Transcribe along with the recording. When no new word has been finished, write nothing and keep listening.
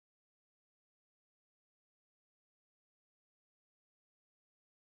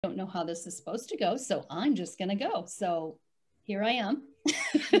know how this is supposed to go, so I'm just going to go. So here I am,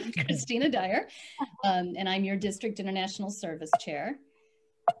 Christina Dyer, and I'm your District International Service Chair.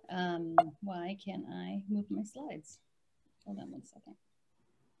 Why can't I move my slides? Hold on one second.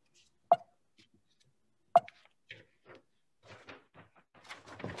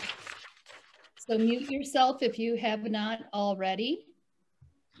 So mute yourself if you have not already,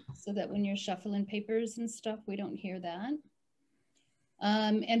 so that when you're shuffling papers and stuff, we don't hear that.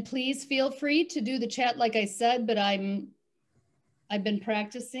 And please feel free to do the chat like I said, but I've been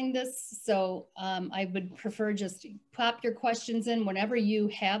practicing this, so I would prefer just pop your questions in whenever you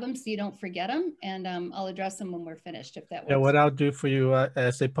have them so you don't forget them, and I'll address them when we're finished, if that works. Yeah, what I'll do for you,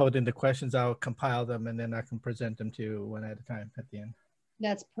 as they put in the questions, I'll compile them and then I can present them to you one at a time at the end.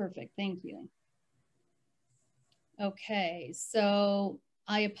 That's perfect, thank you. Okay, so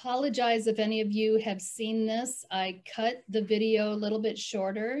I apologize if any of you have seen this. I cut the video a little bit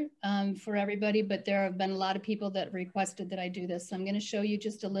shorter for everybody, but there have been a lot of people that requested that I do this. So I'm going to show you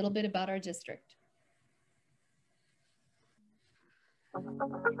just a little bit about our district.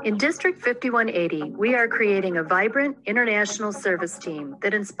 In District 5180, we are creating a vibrant international service team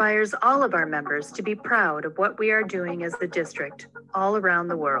that inspires all of our members to be proud of what we are doing as a district all around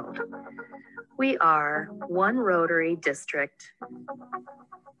the world. We are one Rotary district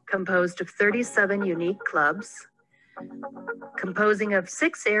composed of 37 unique clubs, composing of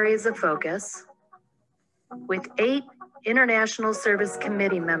 6 areas of focus, with 8 International Service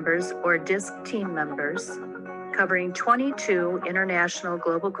Committee members or DISC team members, covering 22 international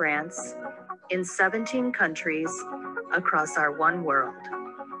global grants in 17 countries across our one world.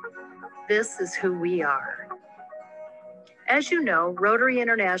 This is who we are. As you know, Rotary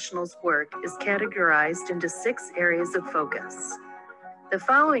International's work is categorized into 6 areas of focus. The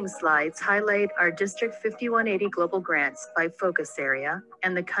following slides highlight our District 5180 global grants by focus area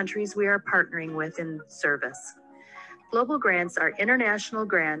and the countries we are partnering with in service. Global grants are international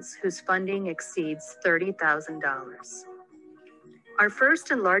grants whose funding exceeds $30,000. Our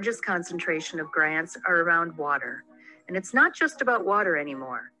first and largest concentration of grants are around water, and it's not just about water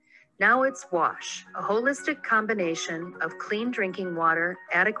anymore. Now it's WASH, a holistic combination of clean drinking water,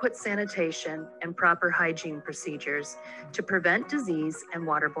 adequate sanitation, and proper hygiene procedures to prevent disease and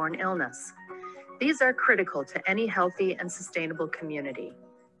waterborne illness. These are critical to any healthy and sustainable community.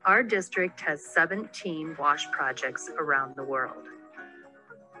 Our district has 17 WASH projects around the world.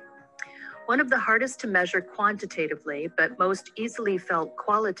 One of the hardest to measure quantitatively, but most easily felt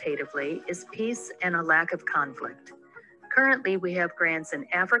qualitatively, is peace and a lack of conflict. Currently, we have grants in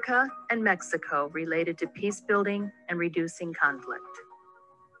Africa and Mexico related to peace building and reducing conflict.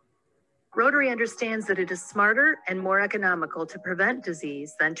 Rotary understands that it is smarter and more economical to prevent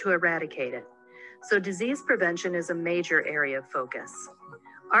disease than to eradicate it. So disease prevention is a major area of focus.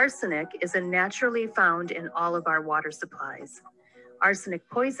 Arsenic is naturally found in all of our water supplies. Arsenic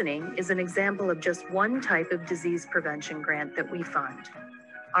poisoning is an example of just one type of disease prevention grant that we fund.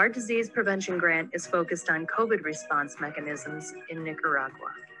 Our disease prevention grant is focused on COVID response mechanisms in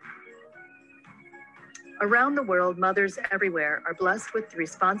Nicaragua. Around the world, mothers everywhere are blessed with the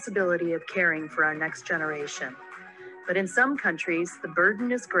responsibility of caring for our next generation. But in some countries, the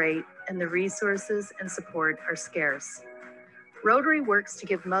burden is great and the resources and support are scarce. Rotary works to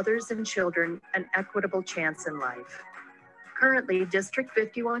give mothers and children an equitable chance in life. Currently, District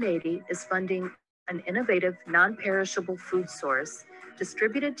 5180 is funding an innovative, non-perishable food source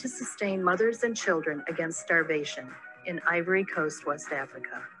distributed to sustain mothers and children against starvation in Ivory Coast, West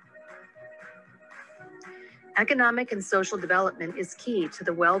Africa. Economic and social development is key to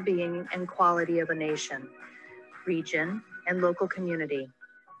the well-being and quality of a nation, region, and local community.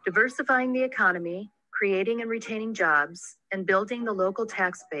 Diversifying the economy, creating and retaining jobs, and building the local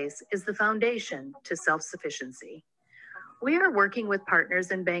tax base is the foundation to self-sufficiency. We are working with partners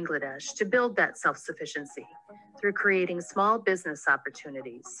in Bangladesh to build that self-sufficiency through creating small business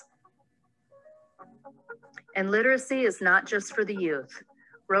opportunities. And literacy is not just for the youth.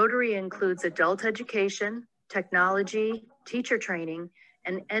 Rotary includes adult education, technology, teacher training,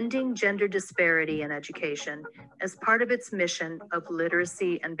 and ending gender disparity in education as part of its mission of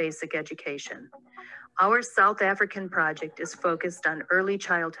literacy and basic education. Our South African project is focused on early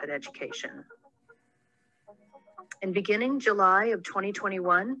childhood education. And beginning July of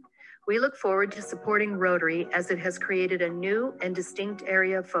 2021, we look forward to supporting Rotary as it has created a new and distinct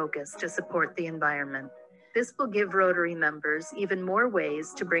area of focus to support the environment. This will give Rotary members even more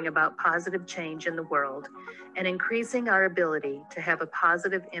ways to bring about positive change in the world and increasing our ability to have a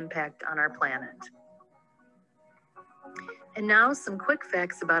positive impact on our planet. And now some quick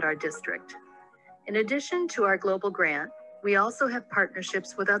facts about our district. In addition to our global grant, We also have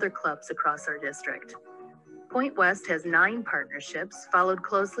partnerships with other clubs across our district. Point West has 9 partnerships, followed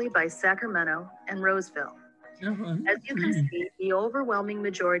closely by Sacramento and Roseville. As you can see, the overwhelming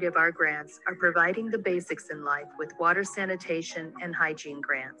majority of our grants are providing the basics in life with water sanitation and hygiene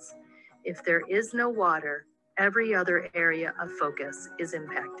grants. If there is no water, every other area of focus is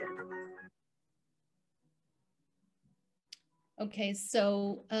impacted. Okay,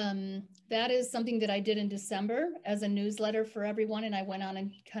 so that is something that I did in December as a newsletter for everyone, and I went on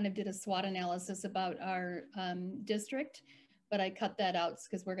and kind of did a SWOT analysis about our district, but I cut that out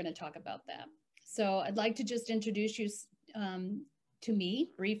because we're going to talk about that. So I'd like to just introduce you to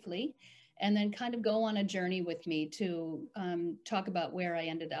me briefly, and then kind of go on a journey with me to talk about where I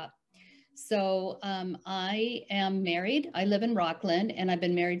ended up. So I am married. I live in Rockland, and I've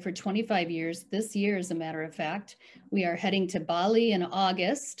been married for 25 years. This year, as a matter of fact, we are heading to Bali in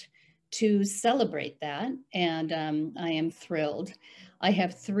August to celebrate that, and I am thrilled. I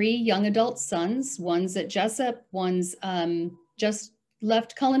have 3 young adult sons. One's at Jessup, one's just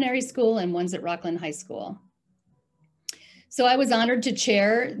left culinary school, and one's at Rockland High School. So I was honored to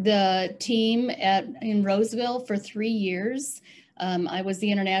chair the team in Roseville for 3 years. I was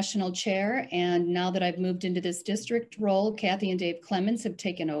the international chair, and now that I've moved into this district role, Kathy and Dave Clemens have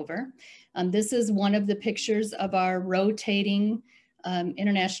taken over. This is one of the pictures of our rotating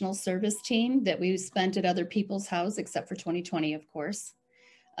international service team that we spent at other people's house, except for 2020, of course.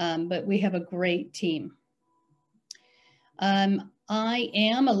 But we have a great team. I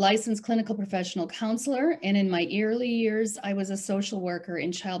am a licensed clinical professional counselor, and in my early years, I was a social worker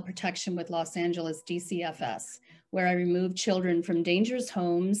in child protection with Los Angeles DCFS, where I removed children from dangerous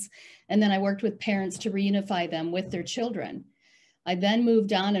homes, and then I worked with parents to reunify them with their children. I then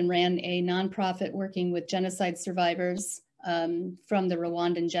moved on and ran a nonprofit working with genocide survivors from the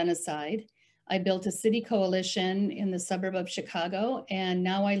Rwandan genocide. I built a city coalition in the suburb of Chicago, and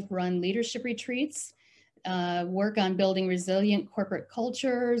now I run leadership retreats, work on building resilient corporate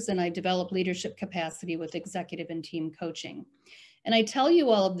cultures, and I develop leadership capacity with executive and team coaching. And I tell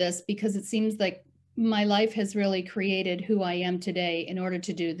you all of this because it seems like my life has really created who I am today in order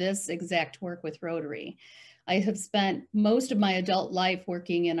to do this exact work with Rotary. I have spent most of my adult life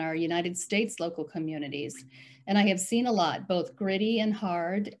working in our United States local communities, and I have seen a lot, both gritty and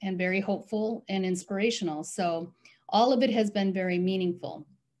hard, and very hopeful and inspirational. So all of it has been very meaningful.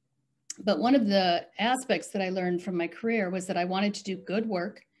 But one of the aspects that I learned from my career was that I wanted to do good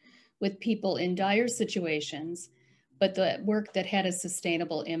work with people in dire situations, but the work that had a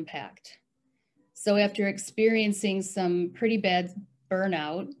sustainable impact. So after experiencing some pretty bad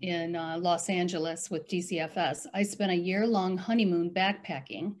burnout in Los Angeles with DCFS, I spent a year-long honeymoon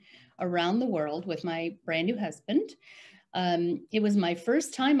backpacking around the world with my brand new husband. It was my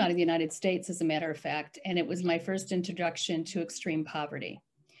first time out of the United States, as a matter of fact, and it was my first introduction to extreme poverty.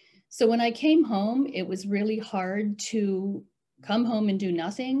 So when I came home, it was really hard to come home and do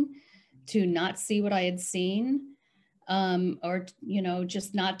nothing, to not see what I had seen, or, you know,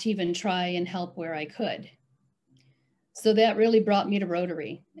 just not to even try and help where I could. So that really brought me to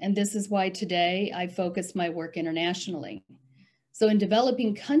Rotary. And this is why today I focus my work internationally. So in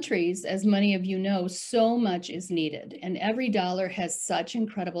developing countries, as many of you know, so much is needed, and every dollar has such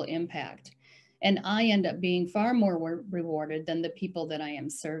incredible impact. And I end up being far more rewarded than the people that I am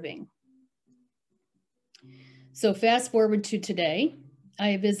serving. So fast forward to today. I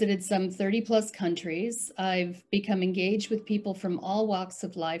have visited some 30 plus countries. I've become engaged with people from all walks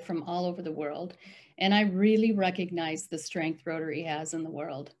of life from all over the world. And I really recognize the strength Rotary has in the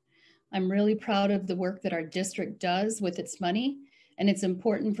world. I'm really proud of the work that our district does with its money. And it's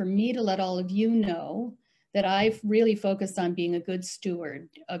important for me to let all of you know that I've really focused on being a good steward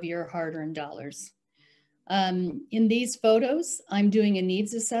of your hard-earned dollars. In these photos, I'm doing a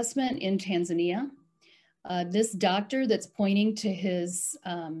needs assessment in Tanzania. This doctor that's pointing to his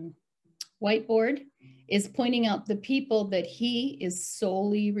whiteboard is pointing out the people that he is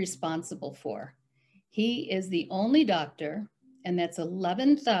solely responsible for. He is the only doctor, and that's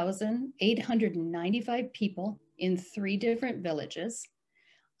 11,895 people in 3 different villages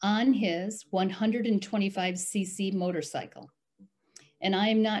on his 125cc motorcycle. And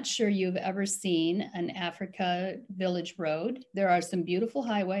I'm not sure you've ever seen an Africa village road. There are some beautiful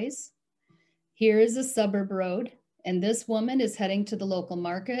highways. Here is a suburb road, and this woman is heading to the local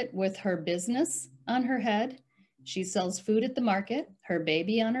market with her business on her head. She sells food at the market, her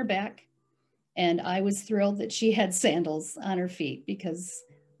baby on her back, and I was thrilled that she had sandals on her feet because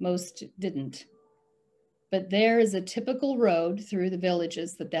most didn't. But there is a typical road through the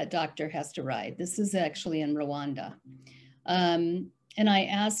villages that doctor has to ride. This is actually in Rwanda. And I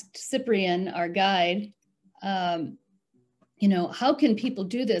asked Cyprian, our guide, you know, how can people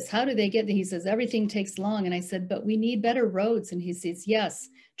do this? How do they get there? He says, everything takes long. And I said, but we need better roads. And he says, yes,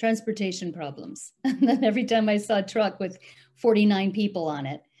 transportation problems. And then every time I saw a truck with 49 people on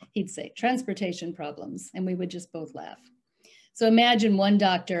it, he'd say, transportation problems. And we would just both laugh. So imagine one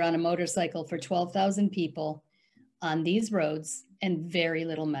doctor on a motorcycle for 12,000 people on these roads and very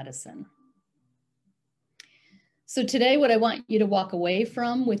little medicine. So today, what I want you to walk away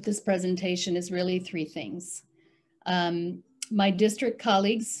from with this presentation is really three things. My district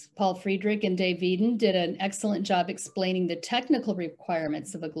colleagues, Paul Friedrich and Dave Eden, did an excellent job explaining the technical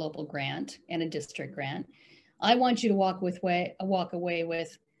requirements of a global grant and a district grant. I want you to walk away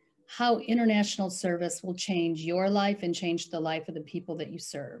with how international service will change your life and change the life of the people that you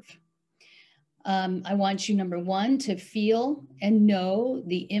serve. I want you, number one, to feel and know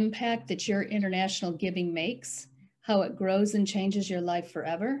the impact that your international giving makes, how it grows and changes your life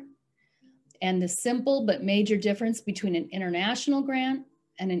forever, and the simple but major difference between an international grant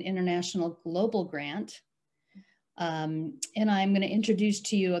and an international global grant. And I'm going to introduce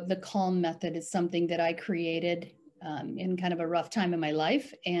to you the CALM method. Is something that I created in kind of a rough time in my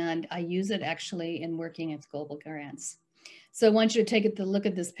life, and I use it actually in working with global grants. So I want you to take a look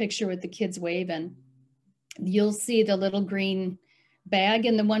at this picture with the kids waving. You'll see the little green bag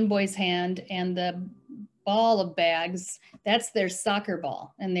in the one boy's hand and the ball of bags, that's their soccer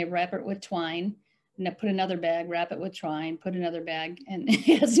ball, and they wrap it with twine, and they put another bag, wrap it with twine, put another bag, and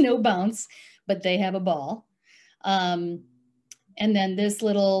it has no bounce, but they have a ball. And then this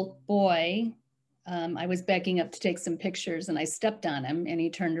little boy, I was backing up to take some pictures and I stepped on him, and he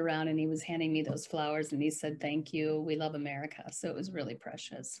turned around and he was handing me those flowers and he said, "Thank you, we love America." So it was really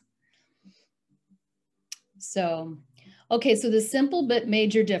precious. So, okay, so the simple but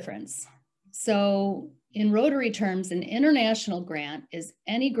major difference. So in Rotary terms, an international grant is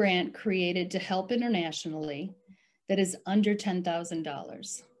any grant created to help internationally that is under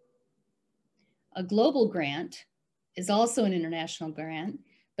 $10,000. A global grant is also an international grant,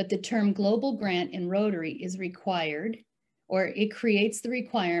 but the term global grant in Rotary is required, or it creates the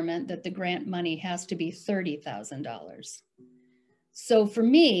requirement that the grant money has to be $30,000. So for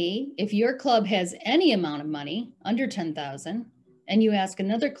me, if your club has any amount of money under 10,000 and you ask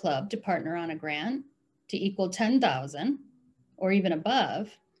another club to partner on a grant to equal 10,000 or even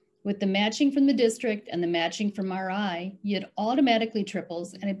above, with the matching from the district and the matching from RI, it automatically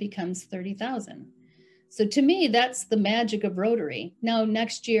triples and it becomes 30,000. So to me, that's the magic of Rotary. Now,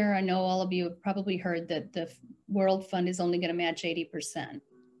 next year, I know all of you have probably heard that the World Fund is only going to match 80%.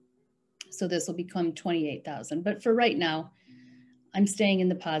 So this will become 28,000. But for right now, I'm staying in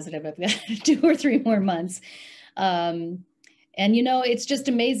the positive. I've got 2 or 3 more months. And you know, it's just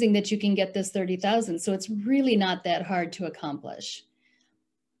amazing that you can get this 30,000. So it's really not that hard to accomplish.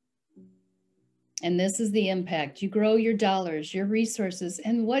 And this is the impact. You grow your dollars, your resources.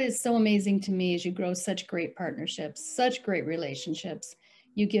 And what is so amazing to me is you grow such great partnerships, such great relationships.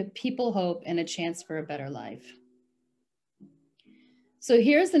 You give people hope and a chance for a better life. So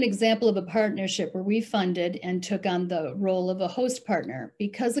here's an example of a partnership where we funded and took on the role of a host partner.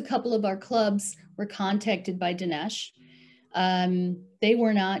 Because a couple of our clubs were contacted by Dinesh, they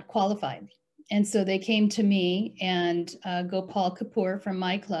were not qualified. And so they came to me, and Gopal Kapoor from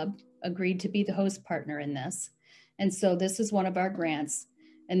my club agreed to be the host partner in this. And so this is one of our grants,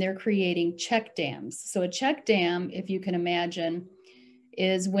 and they're creating check dams. So a check dam, if you can imagine,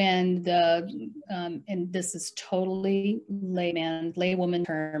 is when the, and this is totally laywoman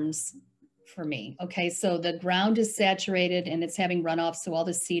terms for me. Okay, so the ground is saturated and it's having runoff, so all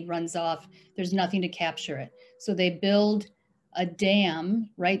the seed runs off. There's nothing to capture it. So they build a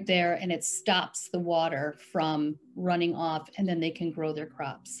dam right there and it stops the water from running off, and then they can grow their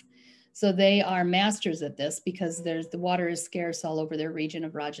crops. So they are masters at this because the water is scarce all over their region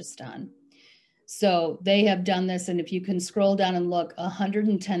of Rajasthan. So they have done this, and if you can scroll down and look,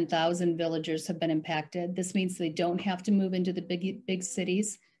 110,000 villagers have been impacted. This means they don't have to move into the big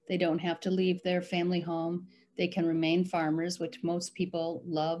cities. They don't have to leave their family home. They can remain farmers, which most people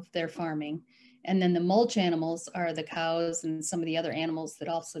love their farming. And then the mulch animals are the cows and some of the other animals that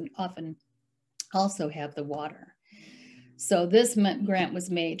often have the water. So this grant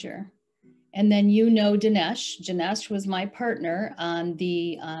was major. And then you know Dinesh. Dinesh was my partner on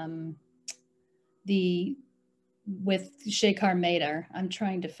with Shekhar Madar. I'm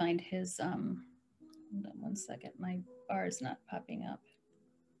trying to find his, hold on one second, my bar is not popping up.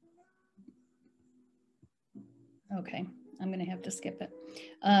 Okay, I'm gonna have to skip it.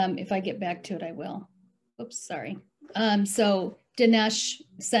 If I get back to it, I will. Oops, sorry. So Dinesh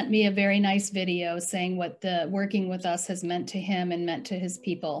sent me a very nice video saying what the working with us has meant to him and meant to his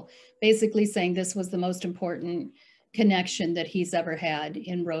people. Basically saying this was the most important connection that he's ever had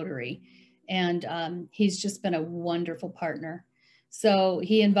in Rotary. And he's just been a wonderful partner. So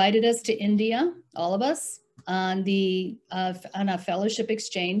he invited us to India, all of us, on a fellowship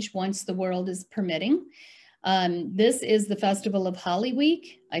exchange once the world is permitting. This is the Festival of Holly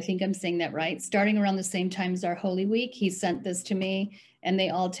Week. I think I'm saying that right. Starting around the same time as our Holy Week, he sent this to me, and they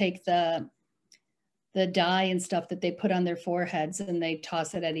all take the dye and stuff that they put on their foreheads and they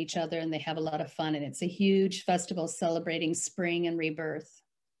toss it at each other, and they have a lot of fun. And it's a huge festival celebrating spring and rebirth.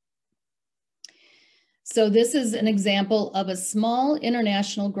 So this is an example of a small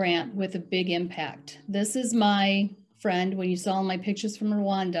international grant with a big impact. This is my friend, when you saw my pictures from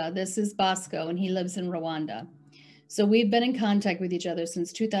Rwanda, this is Bosco, and he lives in Rwanda. So we've been in contact with each other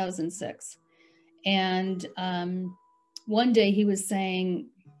since 2006. And one day he was saying,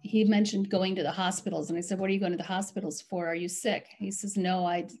 he mentioned going to the hospitals. And I said, what are you going to the hospitals for? Are you sick? He says,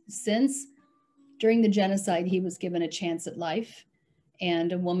 no, since during the genocide, he was given a chance at life,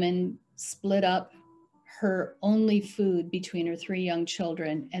 and a woman split up her only food between her 3 young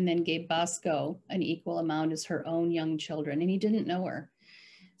children and then gave Bosco an equal amount as her own young children. And he didn't know her.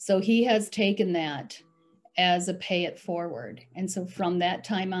 So he has taken that as a pay it forward. And so from that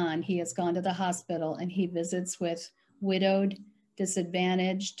time on, he has gone to the hospital and he visits with widowed,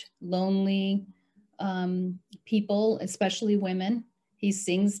 disadvantaged, lonely people, especially women. He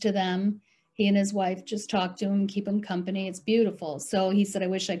sings to them. He and his wife just talk to him, keep him company. It's beautiful. So he said, I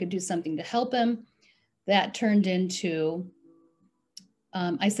wish I could do something to help him. That turned into,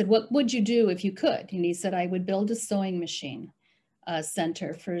 I said, what would you do if you could? And he said, I would build a sewing machine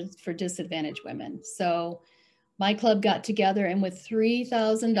center for disadvantaged women. So my club got together, and with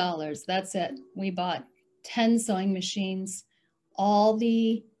 $3,000, that's it, we bought 10 sewing machines, all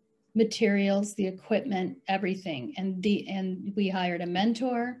the materials, the equipment, everything. And we hired a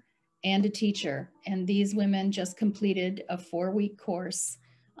mentor and a teacher. And these women just completed a 4-week course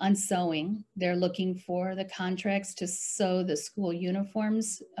on sewing. They're looking for the contracts to sew the school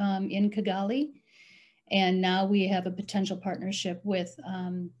uniforms in Kigali. And now we have a potential partnership with,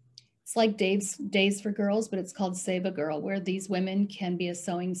 it's like Days for Girls, but it's called Save a Girl, where these women can be a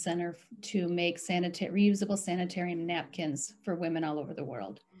sewing center to make reusable sanitary napkins for women all over the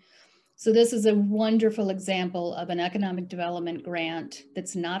world. So this is a wonderful example of an economic development grant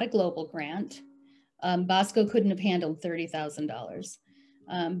that's not a global grant. Bosco couldn't have handled $30,000.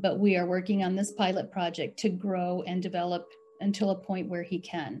 But we are working on this pilot project to grow and develop until a point where he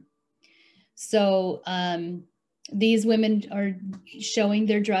can. So these women are showing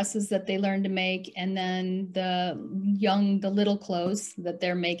their dresses that they learned to make, and then the little clothes that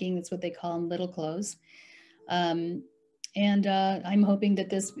they're making, that's what they call them, little clothes. I'm hoping that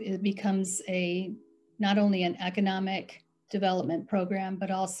this becomes not only an economic development program, but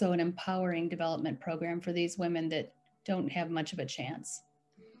also an empowering development program for these women that don't have much of a chance.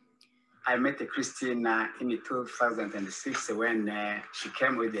 I met Christine in 2006 when she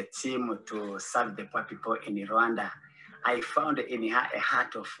came with a team to serve the poor people in Rwanda. I found in her a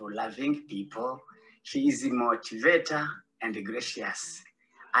heart of loving people. She is a motivator and gracious.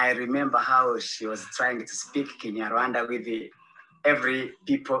 I remember how she was trying to speak Kinyarwanda with every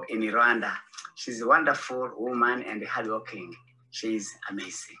people in Rwanda. She's a wonderful woman and hardworking. She's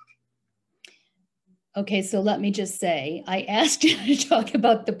amazing. Okay, so let me just say, I asked you to talk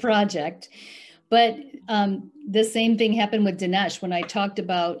about the project, but the same thing happened with Dinesh. When I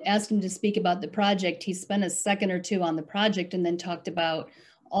asked him to speak about the project, he spent a second or two on the project and then talked about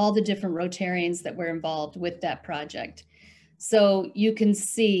all the different Rotarians that were involved with that project. So you can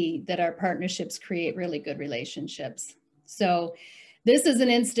see that our partnerships create really good relationships. So this is an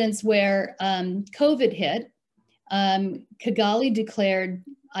instance where COVID hit. Kigali declared,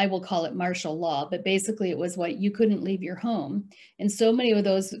 I will call it martial law, but basically it was you couldn't leave your home. And so many of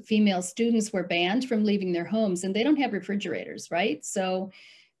those female students were banned from leaving their homes, and they don't have refrigerators, right? So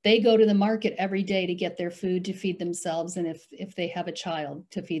they go to the market every day to get their food to feed themselves, and if they have a child,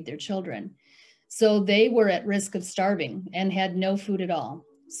 to feed their children. So they were at risk of starving and had no food at all.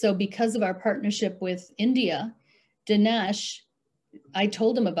 So because of our partnership with India, Dinesh, I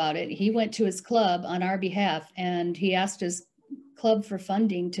told him about it. He went to his club on our behalf, and he asked his club for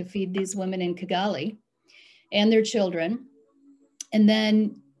funding to feed these women in Kigali and their children. And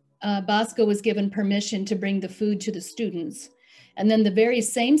then Bosco was given permission to bring the food to the students. And then the very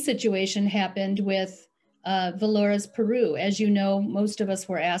same situation happened with Valores Peru. As you know, most of us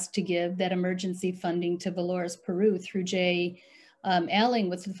were asked to give that emergency funding to Valores Peru through Jay Alling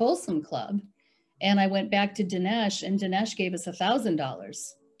with the Folsom Club. And I went back to Dinesh, and Dinesh gave us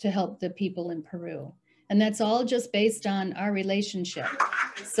 $1,000 to help the people in Peru. And that's all just based on our relationship.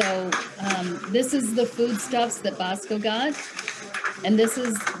 So this is the foodstuffs that Bosco got. And this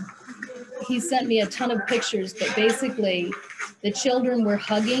is, he sent me a ton of pictures, but basically the children were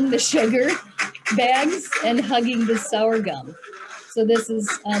hugging the sugar bags and hugging the sour gum. So this is,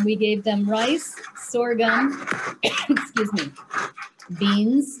 we gave them rice, sorghum, excuse me,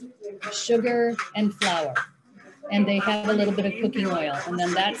 beans, sugar, and flour. And they have a little bit of cooking oil. And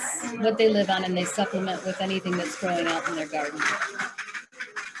then that's what they live on, and they supplement with anything that's growing out in their garden.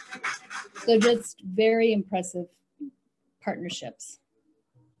 So just very impressive partnerships.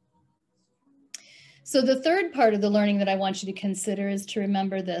 So the third part of the learning that I want you to consider is to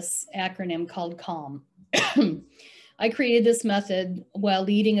remember this acronym called CALM. I created this method while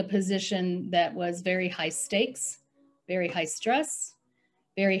leading a position that was very high stakes, very high stress,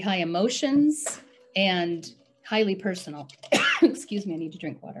 very high emotions, and highly personal. Excuse me, I need to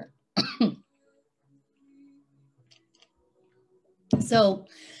drink water. So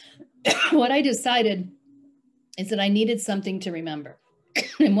what I decided is that I needed something to remember.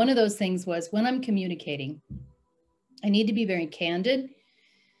 And one of those things was when I'm communicating, I need to be very candid,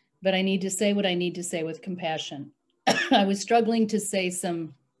 but I need to say what I need to say with compassion. I was struggling to say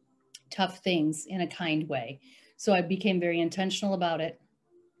some tough things in a kind way. So I became very intentional about it.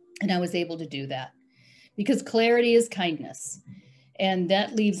 And I was able to do that because clarity is kindness. And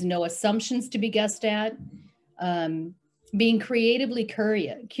that leaves no assumptions to be guessed at. Being creatively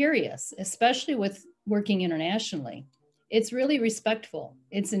curious, especially with working internationally, it's really respectful.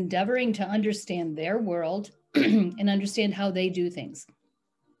 It's endeavoring to understand their world and understand how they do things,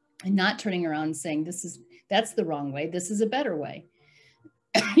 and not turning around and saying, that's the wrong way, this is a better way.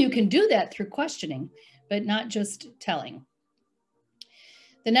 You can do that through questioning, but not just telling.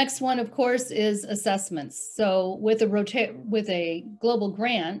 The next one, of course, is assessments. So with a global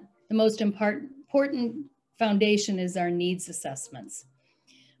grant, the most important foundation is our needs assessments.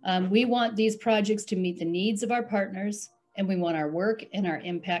 We want these projects to meet the needs of our partners, and we want our work and our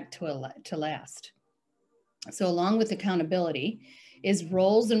impact to last. So along with accountability is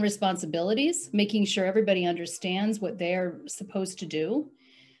roles and responsibilities, making sure everybody understands what they are supposed to do,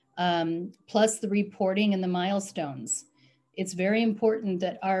 plus the reporting and the milestones. It's very important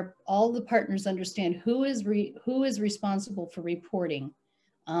that all the partners understand who is responsible for reporting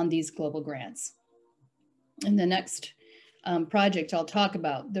on these global grants. In the next project I'll talk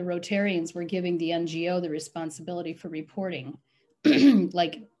about, the Rotarians were giving the NGO the responsibility for reporting,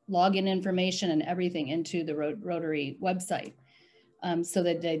 like login information and everything into the Rotary website, so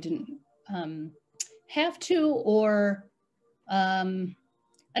that they didn't have to, or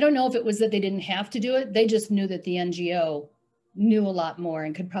I don't know if it was that they didn't have to do it. They just knew that the NGO knew a lot more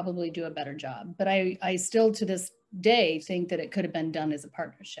and could probably do a better job. But I still to this day think that it could have been done as a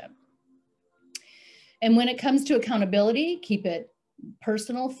partnership. And when it comes to accountability, keep it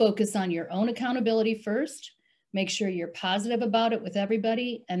personal, focus on your own accountability first, make sure you're positive about it with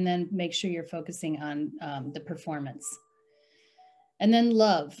everybody, and then make sure you're focusing on the performance. And then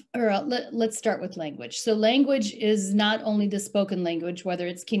love, or let's start with language. So language is not only the spoken language, whether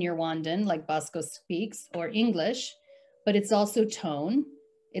it's Kinyarwandan, like Bosco speaks, or English, but it's also tone.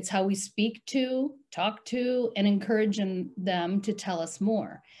 It's how we speak to, talk to, and encourage them to tell us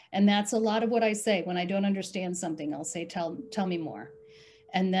more. And that's a lot of what I say. When I don't understand something, I'll say, tell me more.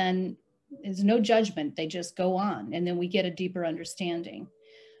 And then there's no judgment. They just go on. And then we get a deeper understanding.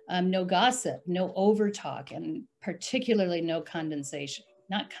 No gossip, no over talk, and particularly no condensation.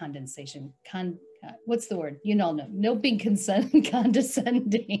 Not condensation. What's the word? You all know. No being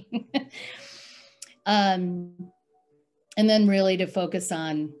condescending. And then really to focus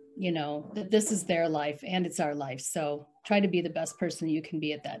on, that this is their life and it's our life. So try to be the best person you can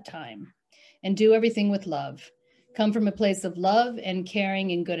be at that time, and do everything with love. Come from a place of love and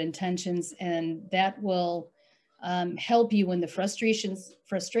caring and good intentions, and that will help you when the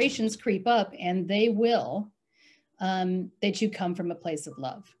frustrations creep up, and they will, that you come from a place of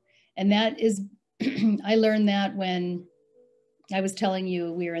love. And that is, I learned that when I was telling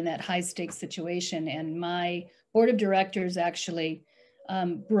you we were in that high stakes situation, and my board of directors actually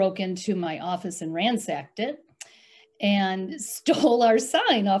broke into my office and ransacked it and stole our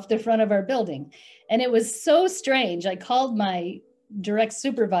sign off the front of our building. And it was so strange. I called my direct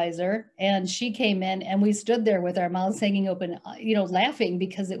supervisor, and she came in, and we stood there with our mouths hanging open, laughing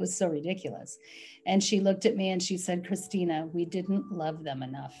because it was so ridiculous. And she looked at me and she said, "Christina, we didn't love them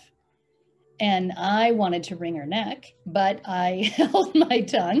enough." And I wanted to wring her neck, but I held my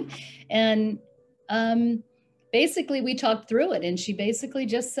tongue. And basically we talked through it. And she basically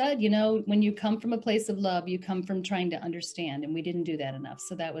just said, when you come from a place of love, you come from trying to understand. And we didn't do that enough.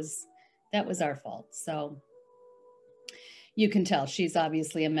 So that was that was our fault. So you can tell she's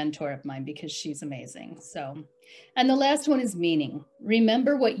obviously a mentor of mine because she's amazing. So, and the last one is meaning.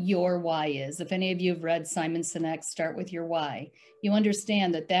 Remember what your why is. If any of you have read Simon Sinek's Start With Your Why, you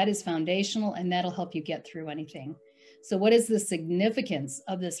understand that that is foundational and that'll help you get through anything. So what is the significance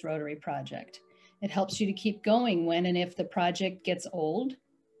of this Rotary project? It helps you to keep going when and if the project gets old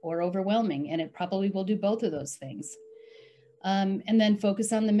or overwhelming, and it probably will do both of those things. And then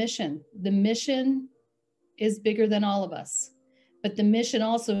focus on the mission. The mission is bigger than all of us, but the mission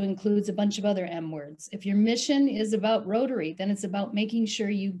also includes a bunch of other M words. If your mission is about Rotary, then it's about making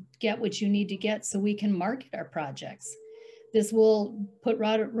sure you get what you need to get so we can market our projects. This will put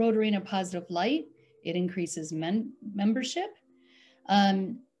Rotary in a positive light. It increases membership.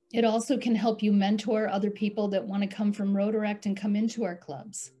 It also can help you mentor other people that want to come from Rotaract and come into our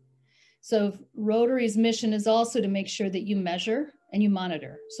clubs. So Rotary's mission is also to make sure that you measure and you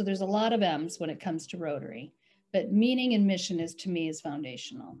monitor. So there's a lot of M's when it comes to Rotary, but meaning and mission is, to me, is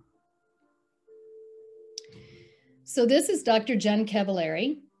foundational. So this is Dr. Jen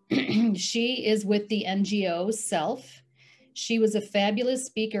Cavallari. She is with the NGO SELF. She was a fabulous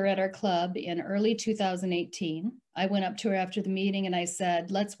speaker at our club in early 2018. I went up to her after the meeting and I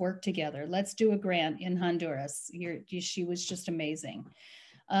said, let's work together. Let's do a grant in Honduras. She was just amazing.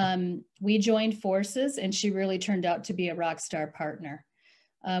 We joined forces and she really turned out to be a rock star partner.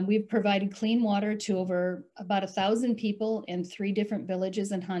 We've provided clean water to over about 1,000 people in 3 different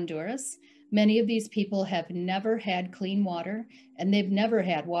villages in Honduras. Many of these people have never had clean water and they've never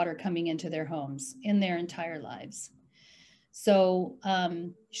had water coming into their homes in their entire lives. So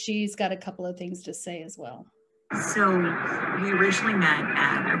she's got a couple of things to say as well. So we originally met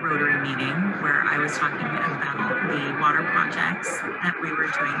at a Rotary meeting where I was talking about the water projects that we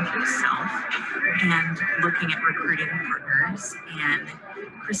were doing through SELF and looking at recruiting partners. And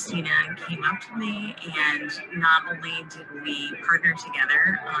Christina came up to me, and not only did we partner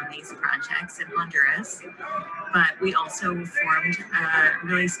together on these projects in Honduras, but we also formed a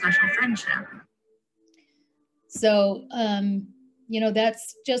really special friendship. So, you know,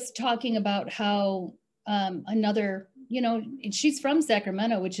 that's just talking about how another, you know, she's from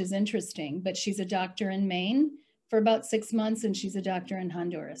Sacramento, which is interesting, but she's a doctor in Maine for about 6 months and she's a doctor in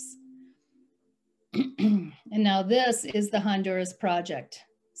Honduras. And now this is the Honduras project.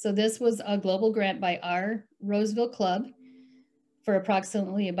 So this was a global grant by our Roseville Club for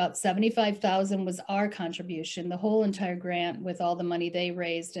approximately about $75,000 was our contribution. The whole entire grant with all the money they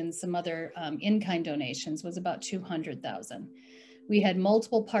raised and some other in-kind donations was about $200,000. We had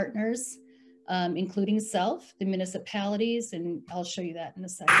multiple partners, including SELF, the municipalities, and I'll show you that in a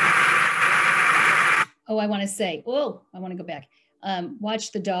second. Oh, I want to say, oh, I want to go back.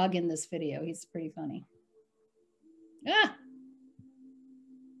 Watch the dog in this video. He's pretty funny. Ah!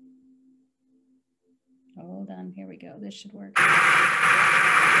 Hold on, here we go. This should work.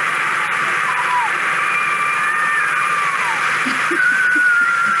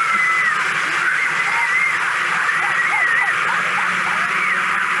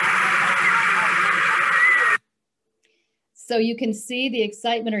 So you can see the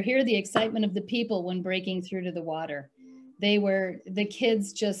excitement or hear the excitement of the people when breaking through to the water. The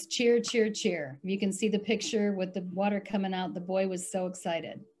kids just cheer, cheer, cheer. You can see the picture with the water coming out. The boy was so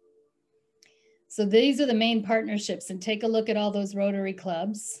excited. So these are the main partnerships, and take a look at all those Rotary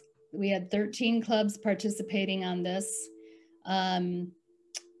clubs. We had 13 clubs participating on this.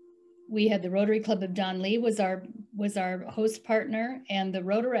 We had the Rotary Club of Don Lee was our host partner, and the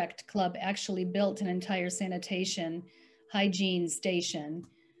Rotaract Club actually built an entire sanitation hygiene station.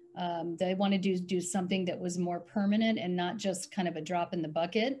 They wanted to do something that was more permanent and not just kind of a drop in the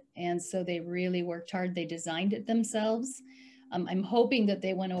bucket. And so they really worked hard. They designed it themselves. I'm hoping that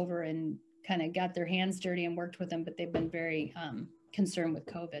they went over and kind of got their hands dirty and worked with them, but they've been very concerned with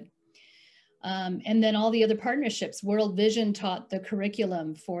COVID. And then all the other partnerships. World Vision taught the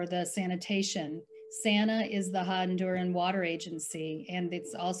curriculum for the sanitation. SANA is the Honduran Water Agency, and it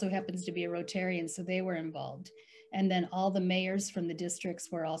also happens to be a Rotarian, so they were involved. And then all the mayors from the districts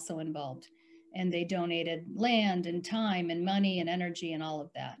were also involved, and they donated land and time and money and energy and all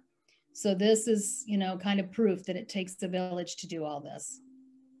of that. So this is, you know, kind of proof that it takes the village to do all this.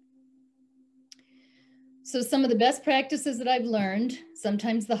 So some of the best practices that I've learned,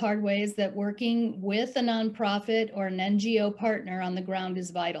 sometimes the hard way, is that working with a nonprofit or an NGO partner on the ground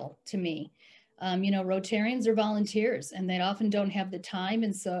is vital to me. You know, Rotarians are volunteers and they often don't have the time.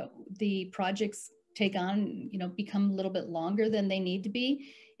 And so the projects take on, you know, become a little bit longer than they need to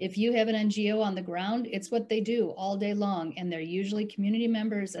be. If you have an NGO on the ground, it's what they do all day long. And they're usually community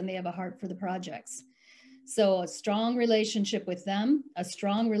members and they have a heart for the projects. So a strong relationship with them, a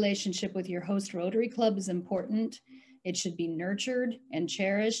strong relationship with your host Rotary Club is important. It should be nurtured and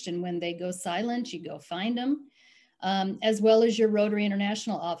cherished. And when they go silent, you go find them, as well as your Rotary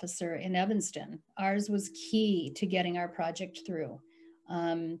International officer in Evanston. Ours was key to getting our project through.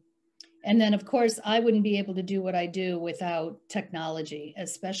 And then of course, I wouldn't be able to do what I do without technology,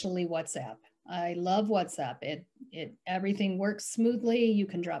 especially WhatsApp. I love WhatsApp. Everything works smoothly. You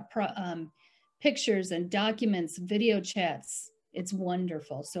can drop pictures and documents, video chats. It's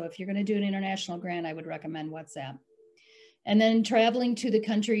wonderful. So if you're going to do an international grant, I would recommend WhatsApp. And then traveling to the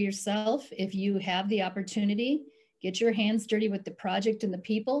country yourself, if you have the opportunity, get your hands dirty with the project and the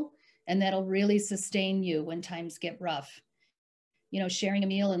people, and that'll really sustain you when times get rough. You know, sharing a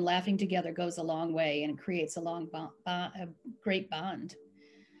meal and laughing together goes a long way and creates a great bond.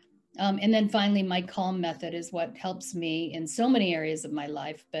 And then finally, my CALM method is what helps me in so many areas of my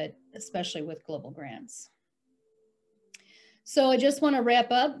life, but especially with global grants. So I just want to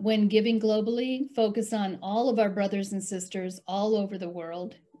wrap up. When giving globally, focus on all of our brothers and sisters all over the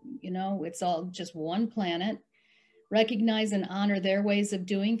world. You know, it's all just one planet. Recognize and honor their ways of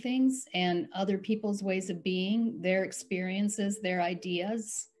doing things and other people's ways of being, their experiences, their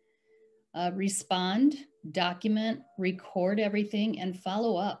ideas. Respond, document, record everything, and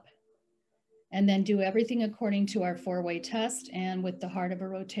follow up. And then do everything according to our 4-way test and with the heart of a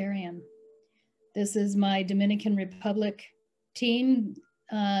Rotarian. This is my Dominican Republic team.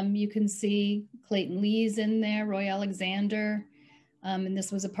 You can see Clayton Lee's in there, Roy Alexander. And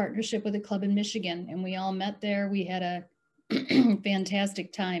this was a partnership with a club in Michigan, and we all met there. We had a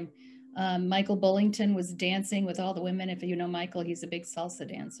fantastic time. Michael Bullington was dancing with all the women. If you know Michael, he's a big salsa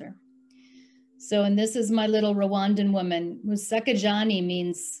dancer. So, and this is my little Rwandan woman. Museka Jani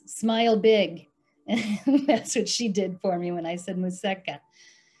means smile big. That's what she did for me when I said Museka.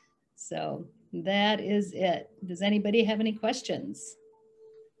 So that is it. Does anybody have any questions?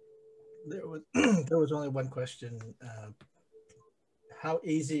 There was only one question. How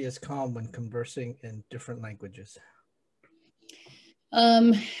easy is CALM when conversing in different languages?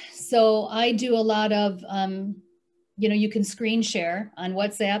 So I do a lot of, you know, you can screen share on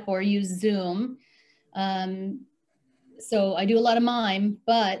WhatsApp or use Zoom. So I do a lot of mime,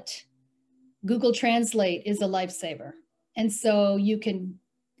 but Google Translate is a lifesaver. And so you can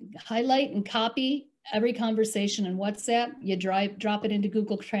highlight and copy every conversation in WhatsApp, you drop it into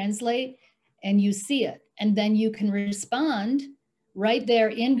Google Translate and you see it. And then you can respond right there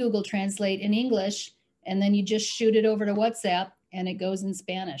in Google Translate in English, and then you just shoot it over to WhatsApp and it goes in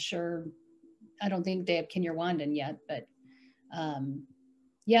Spanish, or I don't think they have Kinyarwandan yet, but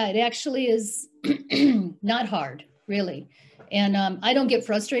yeah, it actually is not hard, really. And I don't get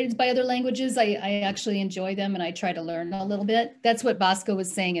frustrated by other languages. I actually enjoy them and I try to learn a little bit. That's what Bosco was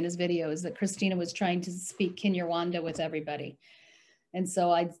saying in his video, is that Christina was trying to speak Kinyarwanda with everybody. And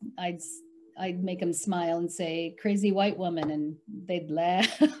so I'd make them smile and say, crazy white woman, and they'd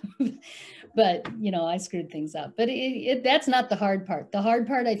laugh. But, you know, I screwed things up. But that's not the hard part. The hard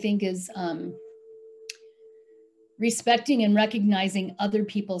part, I think, is respecting and recognizing other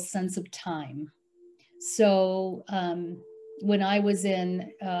people's sense of time. So when I was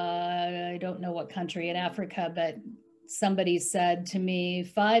in, I don't know what country in Africa, but somebody said to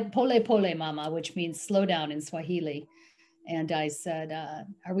me, pole pole mama, which means slow down in Swahili. And I said,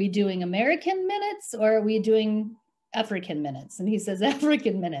 are we doing American minutes or are we doing African minutes? And he says,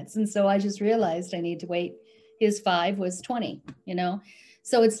 African minutes. And so I just realized I need to wait. His 5 was 20, you know?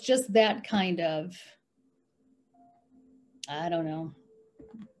 So it's just that kind of, I don't know,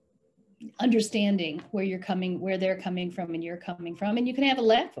 understanding where they're coming from and you're coming from, and you can have a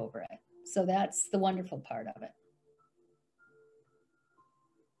laugh over it. So that's the wonderful part of it.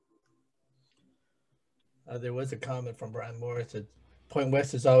 There was a comment from Brian Moore that Point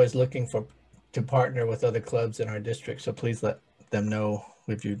West is always looking to partner with other clubs in our district. So please let them know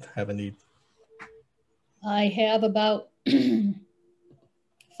if you have a need. I have about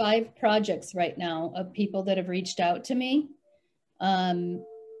 5 projects right now of people that have reached out to me.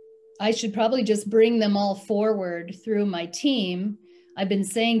 I should probably just bring them all forward through my team. I've been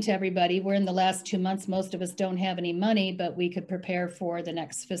saying to everybody, we're in the last 2 months, most of us don't have any money, but we could prepare for the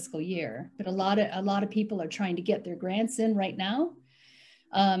next fiscal year. But a lot of people are trying to get their grants in right now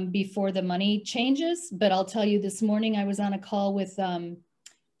before the money changes. But I'll tell you, this morning I was on a call with 2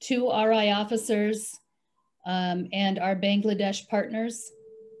 RI officers and our Bangladesh partners.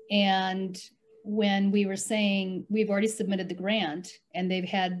 And when we were saying we've already submitted the grant and they've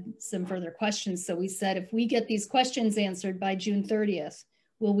had some further questions. So we said, if we get these questions answered by June 30th,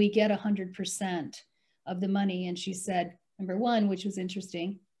 will we get 100% of the money? And she said, number 1, which was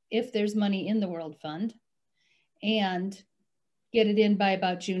interesting, if there's money in the World Fund, and get it in by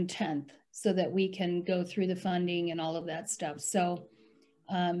about June 10th so that we can go through the funding and all of that stuff. So,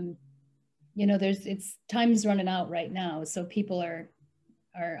 you know, time's running out right now. So people are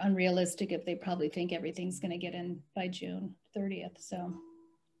unrealistic if they probably think everything's going to get in by June 30th. So,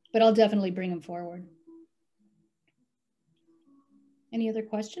 but I'll definitely bring them forward. Any other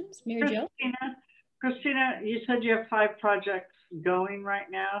questions? Mary Jo? Christina, you said you have 5 projects going right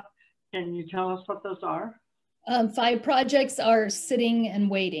now. Can you tell us what those are? 5 projects are sitting and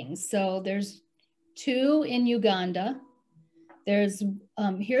waiting. So there's 2 in Uganda. There's,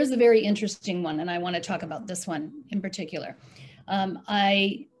 here's a very interesting one, and I want to talk about this one in particular.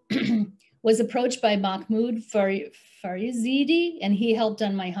 I was approached by Mahmoud Farizidi, and he helped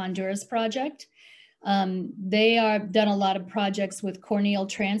on my Honduras project. They have done a lot of projects with corneal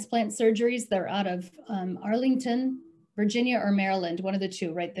transplant surgeries. They're out of Arlington, Virginia, or Maryland, one of the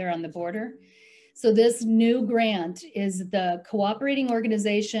 2 right there on the border. So this new grant is the cooperating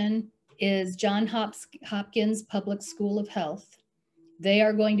organization is Johns Hopkins Public School of Health. They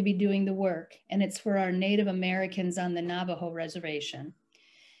are going to be doing the work, and it's for our Native Americans on the Navajo Reservation.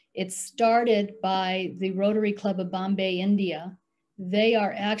 It's started by the Rotary Club of Bombay, India. They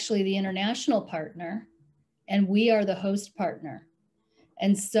are actually the international partner, and we are the host partner.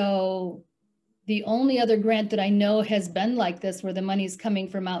 And so the only other grant that I know has been like this, where the money's coming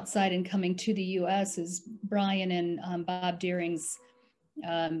from outside and coming to the US, is Brian and Bob Deering's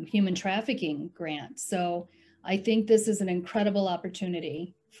human trafficking grant. So I think this is an incredible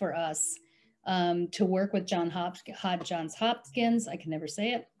opportunity for us to work with Johns Hopkins, I can never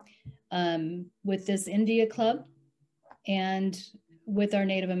say it, with this India Club and with our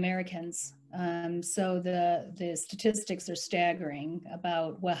Native Americans. So the statistics are staggering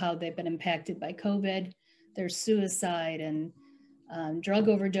about how they've been impacted by COVID. There's suicide and drug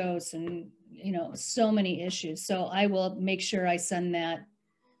overdose and, you know, so many issues. So I will make sure I send that.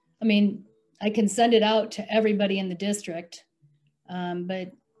 I mean, I can send it out to everybody in the district,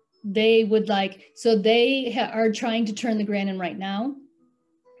 but they would like, so they are trying to turn the grant in right now.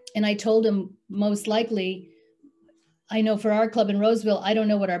 And I told them most likely, I know for our club in Roseville, I don't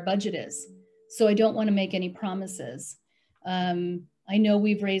know what our budget is. So I don't want to make any promises. I know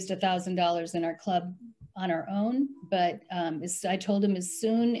we've raised $1,000 in our club on our own, but I told him as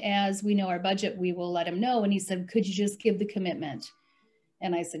soon as we know our budget, we will let him know. And he said, could you just give the commitment?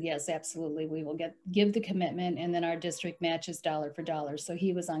 And I said, yes, absolutely. We will give the commitment, and then our district matches dollar for dollar. So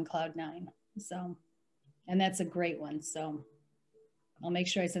he was on cloud 9. So, and that's a great one. So I'll make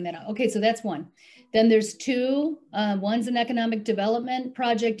sure I send that out. Okay, so that's one. Then there's 2. One's an economic development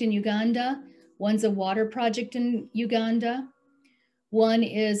project in Uganda. One's a water project in Uganda. One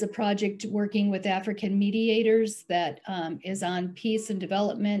is a project working with African mediators that is on peace and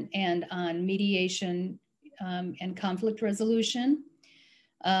development and on mediation and conflict resolution.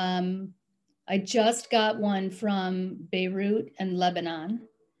 I just got one from Beirut and Lebanon.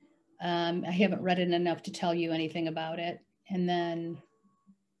 I haven't read it enough to tell you anything about it. And then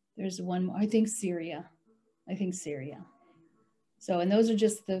there's one more, I think Syria. So, and those are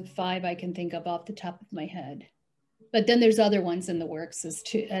just the 5 I can think of off the top of my head. But then there's other ones in the works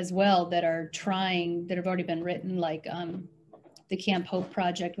as well that are trying, that have already been written, like the Camp Hope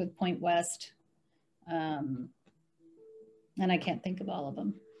project with Point West. And I can't think of all of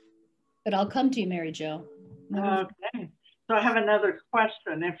them, but I'll come to you, Mary Jo. Okay, so I have another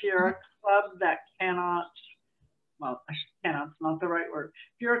question. If you're a club that cannot, well, cannott's not the right word.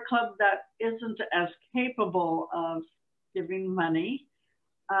 If you're a club that isn't as capable of giving money,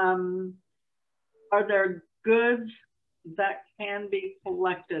 are there goods that can be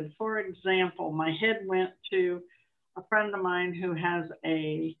collected? For example, my head went to a friend of mine who has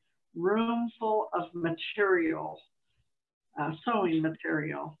a room full of material, sewing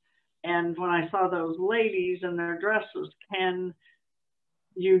material. And when I saw those ladies in their dresses, can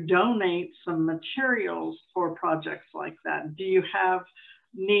you donate some materials for projects like that? Do you have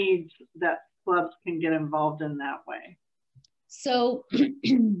needs that clubs can get involved in that way? So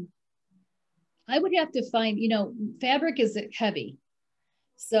I would have to find, you know, fabric is heavy.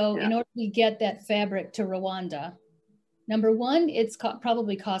 So in order to get that fabric to Rwanda, number one, it's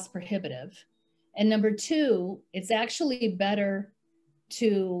probably cost prohibitive. And number 2, it's actually better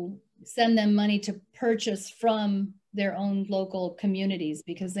to send them money to purchase from their own local communities,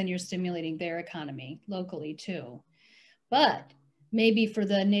 because then you're stimulating their economy locally too. But maybe for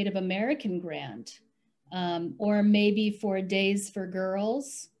the Native American grant, or maybe for Days for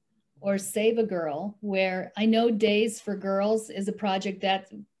Girls or Save a Girl, where I know Days for Girls is a project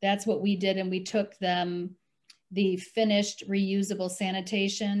that's what we did, and we took them the finished reusable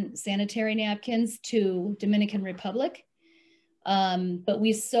sanitary napkins to Dominican Republic. But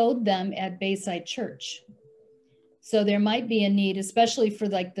we sewed them at Bayside Church. So there might be a need, especially for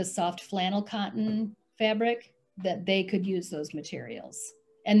like the soft flannel cotton fabric, that they could use those materials.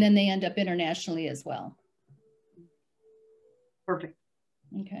 And then they end up internationally as well. Perfect.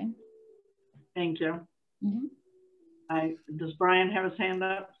 Okay. Thank you. Mm-hmm. Does Brian have his hand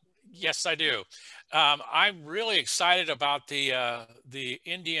up? Yes, I do. I'm really excited about the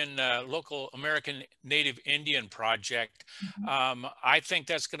Indian local American Native Indian project. I think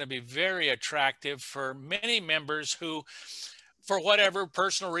that's going to be very attractive for many members who, for whatever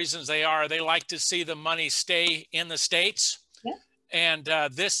personal reasons they like to see the money stay in the States. Yeah. And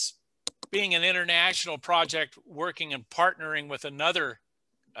this being an international project, working and partnering with another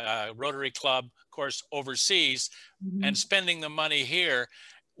Rotary Club, of course, overseas, and spending the money here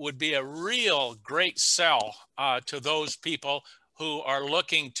would be a real great sell to those people who are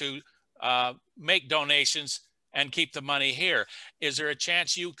looking to make donations and keep the money here. Is there a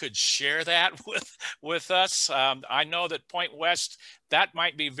chance you could share that with us? I know that Point West, that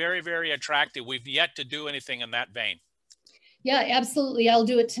might be very, very attractive. We've yet to do anything in that vein. Yeah, absolutely. I'll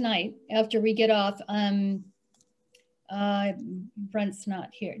do it tonight after we get off. Brent's not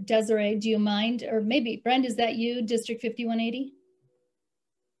here. Desiree, do you mind? Or maybe, Brent, is that you, District 5180?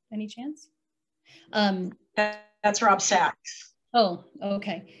 Any chance? That's Rob Sachs. Oh,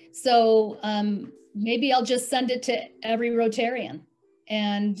 okay. So maybe I'll just send it to every Rotarian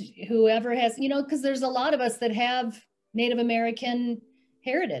and whoever has, you know, because there's a lot of us that have Native American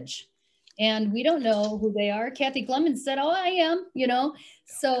heritage and we don't know who they are. Kathy Clemens said, oh, I am, you know,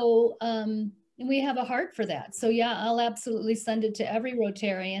 so we have a heart for that. So yeah, I'll absolutely send it to every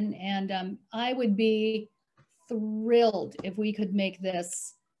Rotarian, and I would be thrilled if we could make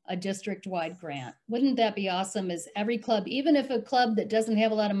this a district-wide grant. Wouldn't that be awesome? As every club, even if a club that doesn't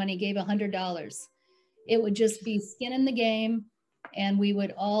have a lot of money gave $100, it would just be skin in the game, and we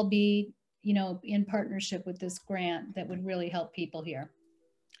would all be, you know, in partnership with this grant that would really help people here.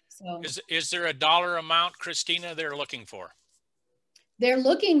 So is there a dollar amount, Christina, they're looking for? They're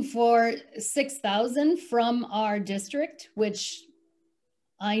looking for $6,000 from our district, which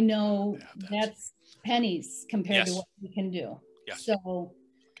I know that's pennies compared to what we can do. Yes. So,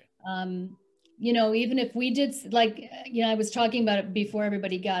 you know, even if we did, like, you know, I was talking about it before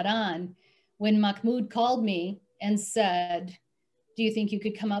everybody got on, when Mahmoud called me and said, do you think you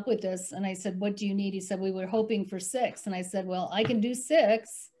could come up with this? And I said, what do you need? He said, we were hoping for 6. And I said, well, I can do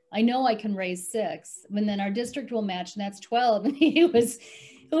 6. I know I can raise 6, and then our district will match, and that's 12. And he was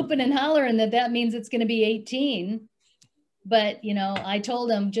hooping and hollering that means it's going to be 18. But, you know, I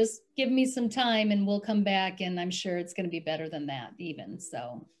told him, just give me some time and we'll come back, and I'm sure it's going to be better than that even.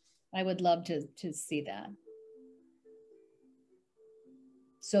 So I would love to see that.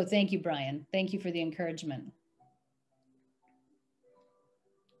 So thank you, Brian. Thank you for the encouragement.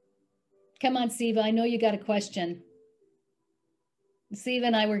 Come on, Siva, I know you got a question. Steve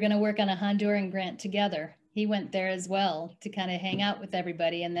and I were going to work on a Honduran grant together. He went there as well to kind of hang out with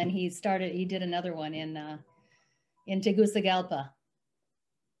everybody. And then he did another one in Tegucigalpa.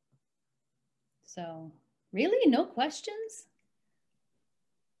 So really, no questions?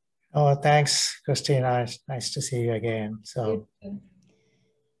 Oh, thanks, Christina. It's nice to see you again. So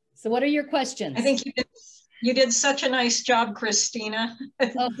what are your questions? I think you did such a nice job, Christina.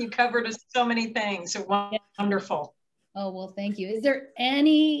 Oh. You covered so many things. Wonderful. Oh, well, thank you. Is there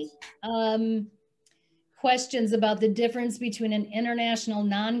any questions about the difference between an international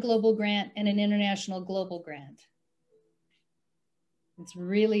non-global grant and an international global grant? It's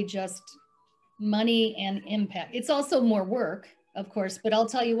really just money and impact. It's also more work, of course, but I'll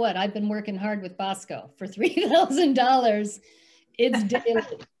tell you what, I've been working hard with Bosco for $3,000. It's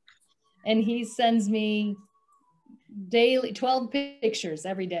daily. And he sends me daily 12 pictures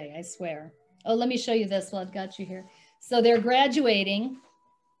every day, I swear. Oh, let me show you this while I've got you here. So they're graduating.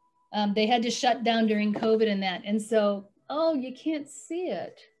 They had to shut down during COVID and that. And so, oh, you can't see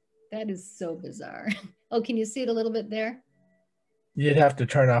it. That is so bizarre. Oh, can you see it a little bit there? You'd have to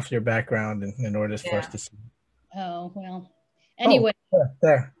turn off your background in order for us to see. Oh, well, anyway,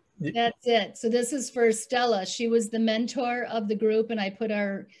 there. That's it. So this is for Stella. She was the mentor of the group, and I put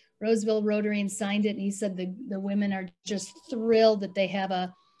our Roseville Rotary and signed it. And he said the women are just thrilled that they have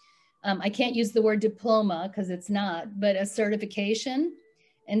a, I can't use the word diploma because it's not, but a certification.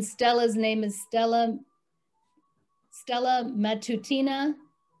 And Stella's name is Stella Matutina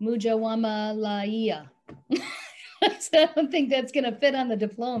Mujawamalaia. So I don't think that's going to fit on the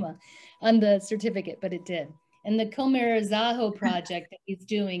diploma, on the certificate, but it did. And the Comerazaho project that he's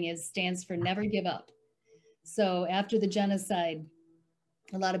doing stands for Never Give Up. So after the genocide,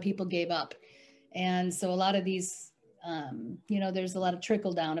 a lot of people gave up. And so a lot of these, you know, there's a lot of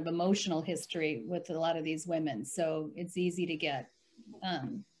trickle down of emotional history with a lot of these women. So it's easy to get,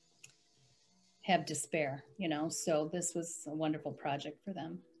 have despair, you know, so this was a wonderful project for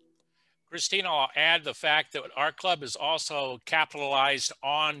them. Christina, I'll add the fact that our club is also capitalized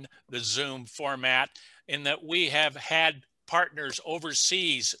on the Zoom format in that we have had partners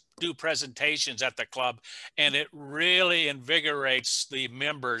overseas do presentations at the club, and it really invigorates the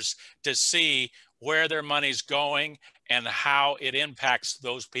members to see where their money's going and how it impacts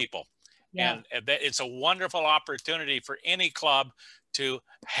those people. Yeah. And it's a wonderful opportunity for any club to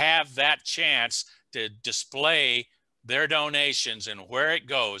have that chance to display their donations and where it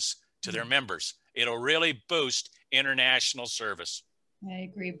goes to their members. It'll really boost international service. I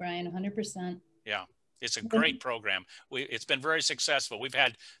agree, Brian, 100%. Yeah, it's a great program. It's been very successful. We've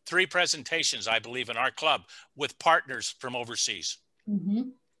had 3 presentations, I believe, in our club with partners from overseas. Mm-hmm.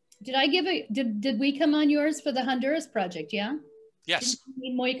 Did I give a, did we come on yours for the Honduras project? Yeah. Yes.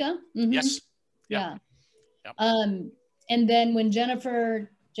 Moika? Mm-hmm. Yes. Yeah. Yep. And then when Jennifer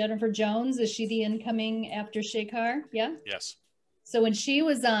Jones, is she the incoming after Shekhar? Yeah. Yes. So when she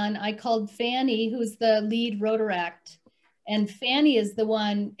was on, I called Fanny, who's the lead Rotaract, and Fanny is the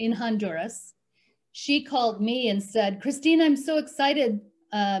one in Honduras. She called me and said, Christine, I'm so excited.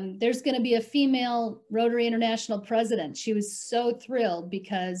 There's going to be a female Rotary International president. She was so thrilled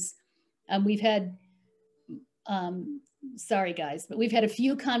because we've had, sorry guys, but we've had a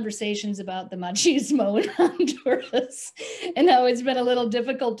few conversations about the machismo in Honduras and how it's been a little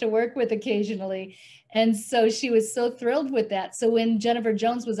difficult to work with occasionally. And so she was so thrilled with that. So when Jennifer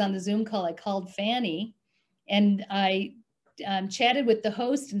Jones was on the Zoom call, I called Fanny and I chatted with the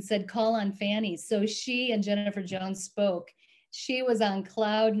host and said, call on Fanny. So she and Jennifer Jones spoke. She was on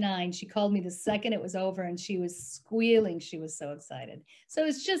cloud 9. She called me the second it was over and she was squealing. She was so excited. So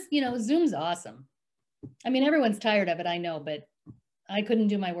it's just, you know, Zoom's awesome. I mean, everyone's tired of it, I know, but I couldn't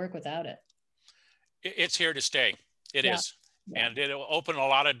do my work without it. It's here to stay. It is. Yeah. And it'll open a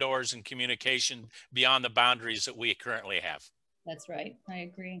lot of doors in communication beyond the boundaries that we currently have. That's right. I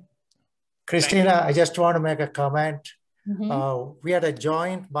agree. Christina, I just want to make a comment. Mm-hmm. We had a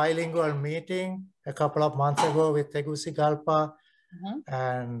joint bilingual meeting a couple of months ago with Tegucigalpa,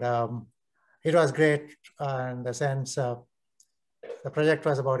 and it was great in the sense the project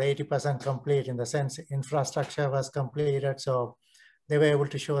was about 80% complete, in the sense infrastructure was completed. So they were able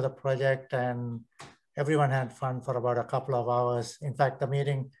to show the project and everyone had fun for about a couple of hours. In fact, the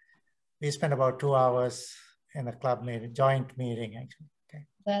meeting, we spent about 2 hours in a club meeting, joint meeting actually. Okay.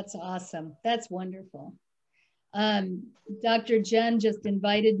 That's awesome. That's wonderful. Dr. Jen just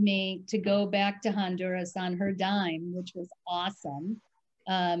invited me to go back to Honduras on her dime, which was awesome,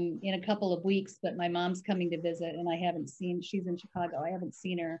 in a couple of weeks, but my mom's coming to visit and I haven't seen, she's in Chicago. I haven't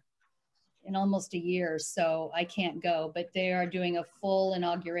seen her in almost a year, so I can't go, but they are doing a full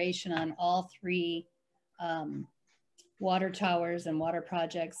inauguration on all 3 water towers and water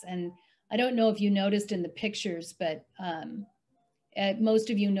projects. And I don't know if you noticed in the pictures, but most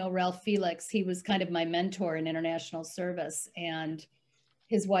of you know Ralph Felix. He was kind of my mentor in international service, and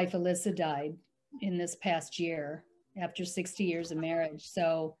his wife Alyssa died in this past year after 60 years of marriage.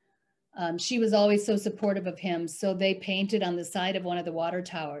 So she was always so supportive of him. So they painted on the side of one of the water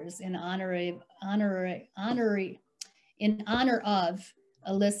towers in honor of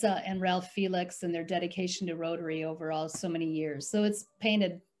Alyssa and Ralph Felix and their dedication to Rotary over all so many years. So it's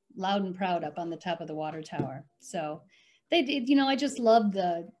painted loud and proud up on the top of the water tower. So they did, you know, I just love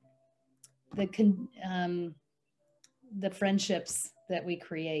the friendships that we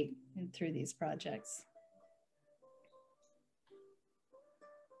create through these projects.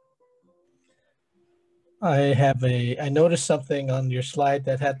 I noticed something on your slide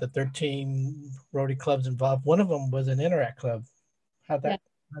that had the 13 Rotary clubs involved. One of them was an Interact club. How did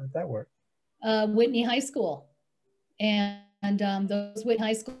that work? Whitney High School. And those Whitney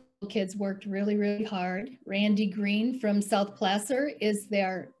High School kids worked really, really hard. Randy Green from South Placer is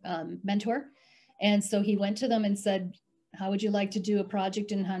their mentor. And so he went to them and said, how would you like to do a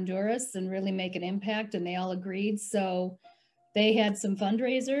project in Honduras and really make an impact? And they all agreed. So they had some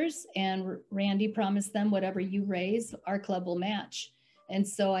fundraisers and Randy promised them, whatever you raise, our club will match. And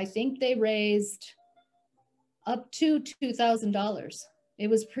so I think they raised up to $2,000. It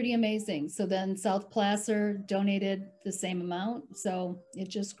was pretty amazing. So then South Placer donated the same amount. So it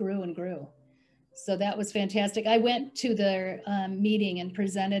just grew and grew. So that was fantastic. I went to their meeting and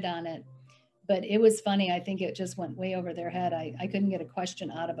presented on it, but it was funny. I think it just went way over their head. I couldn't get a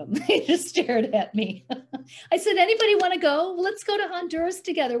question out of them. They just stared at me. I said, anybody want to go? Well, let's go to Honduras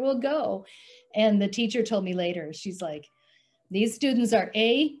together. We'll go. And the teacher told me later, she's like, these students are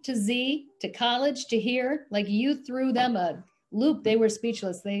A to Z to college to here. Like you threw them a loop. They were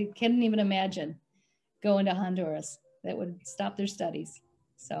speechless. They couldn't even imagine going to Honduras. That would stop their studies.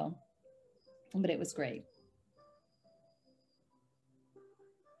 So, but it was great.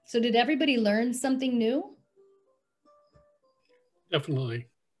 So did everybody learn something new? Definitely.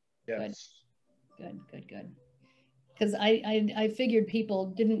 Yes. Good. Because I figured people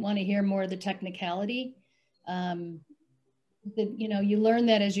didn't want to hear more of the technicality. That, you know, you learn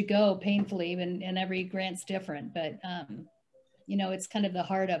that as you go painfully, and every grant's different, but you know, it's kind of the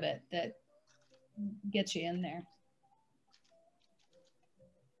heart of it that gets you in there.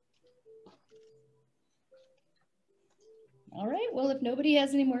 All right, well, if nobody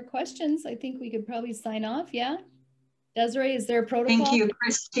has any more questions, I think we could probably sign off. Yeah, Desiree, is there a protocol? Thank you,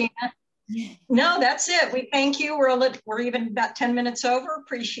 Christina. No, that's it. We thank you. We're even about 10 minutes over.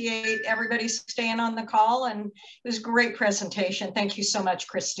 Appreciate everybody staying on the call, and it was a great presentation. Thank you so much,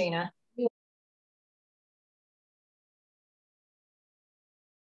 Christina.